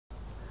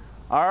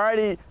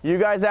Alrighty, you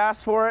guys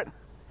asked for it.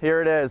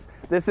 Here it is.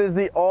 This is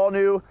the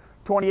all-new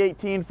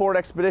 2018 Ford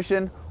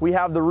Expedition. We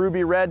have the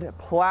ruby red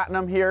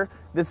platinum here.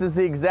 This is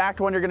the exact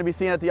one you're going to be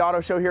seeing at the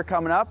auto show here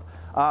coming up.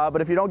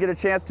 But if you don't get a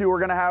chance to, we're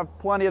going to have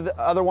plenty of the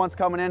other ones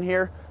coming in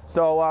here.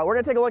 So we're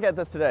going to take a look at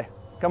this today.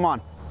 Come on.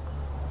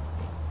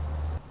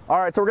 All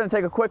right, so we're going to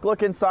take a quick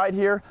look inside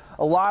here.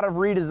 A lot of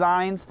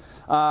redesigns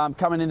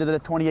coming into the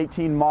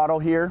 2018 model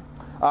here.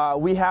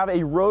 We have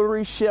a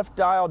rotary shift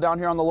dial down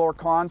here on the lower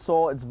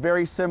console. It's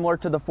very similar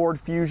to the Ford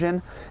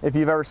Fusion, if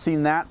you've ever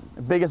seen that.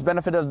 The biggest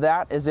benefit of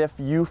that is if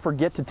you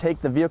forget to take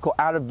the vehicle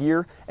out of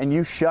gear and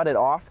you shut it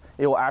off,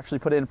 it will actually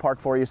put it in park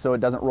for you so it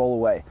doesn't roll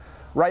away.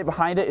 Right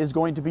behind it is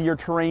going to be your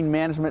terrain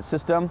management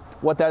system.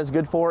 What that is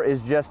good for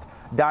is just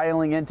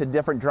dialing into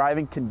different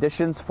driving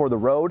conditions for the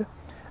road.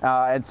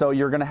 And so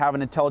you're going to have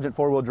an intelligent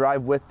four-wheel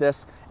drive with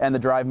this and the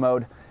drive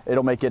mode.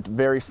 It'll make it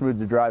very smooth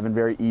to drive and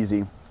very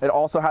easy. It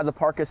also has a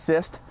park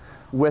assist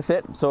with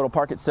it, so it'll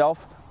park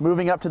itself.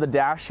 Moving up to the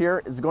dash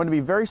here is going to be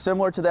very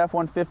similar to the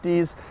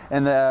F-150s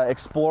and the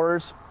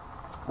Explorers,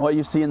 what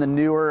you see in the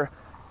newer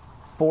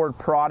Ford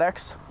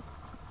products.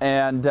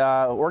 And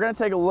we're going to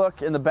take a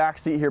look in the back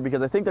seat here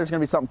because I think there's going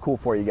to be something cool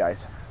for you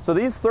guys. So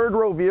these third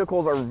row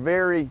vehicles are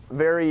very,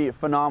 very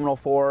phenomenal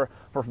for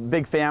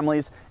big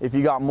families. If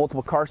you got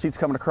multiple car seats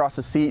coming across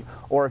the seat,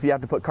 or if you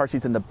have to put car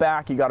seats in the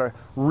back, you got to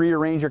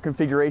rearrange your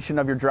configuration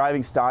of your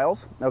driving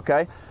styles,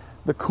 okay?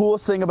 The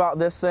coolest thing about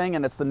this thing,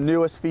 and it's the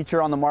newest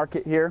feature on the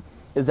market here,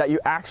 is that you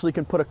actually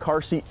can put a car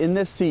seat in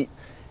this seat,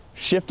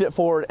 shift it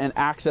forward, and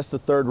access the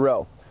third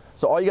row.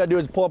 So all you got to do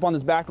is pull up on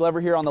this back lever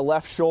here on the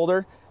left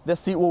shoulder. This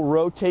seat will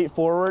rotate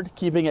forward,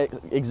 keeping it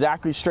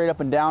exactly straight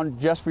up and down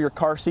just for your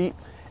car seat.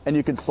 And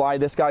you can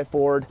slide this guy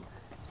forward,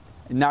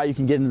 and now you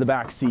can get into the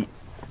back seat.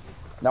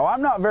 Now,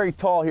 I'm not very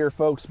tall here,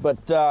 folks, but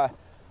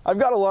I've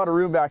got a lot of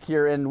room back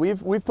here, and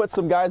we've put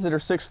some guys that are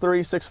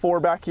 6'3",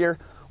 6'4" back here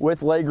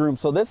with leg room.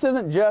 So this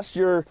isn't just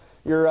your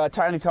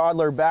tiny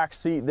toddler back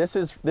seat. This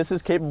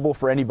is capable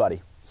for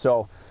anybody.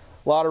 So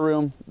a lot of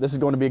room. This is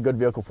going to be a good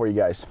vehicle for you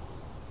guys.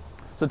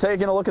 So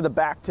taking a look at the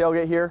back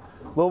tailgate here,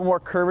 a little more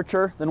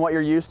curvature than what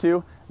you're used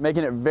to,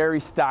 making it very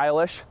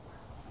stylish.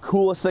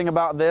 Coolest thing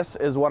about this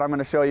is what I'm going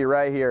to show you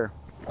right here.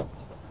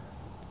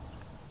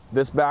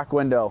 This back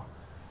window.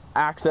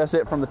 Access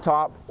it from the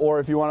top, or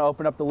if you want to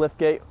open up the lift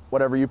gate,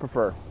 whatever you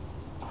prefer.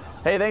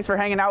 Hey, thanks for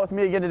hanging out with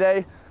me again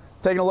today.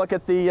 Taking a look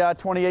at the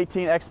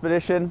 2018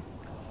 Expedition.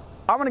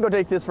 I'm going to go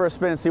take this for a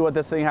spin and see what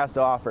this thing has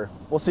to offer.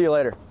 We'll see you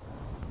later.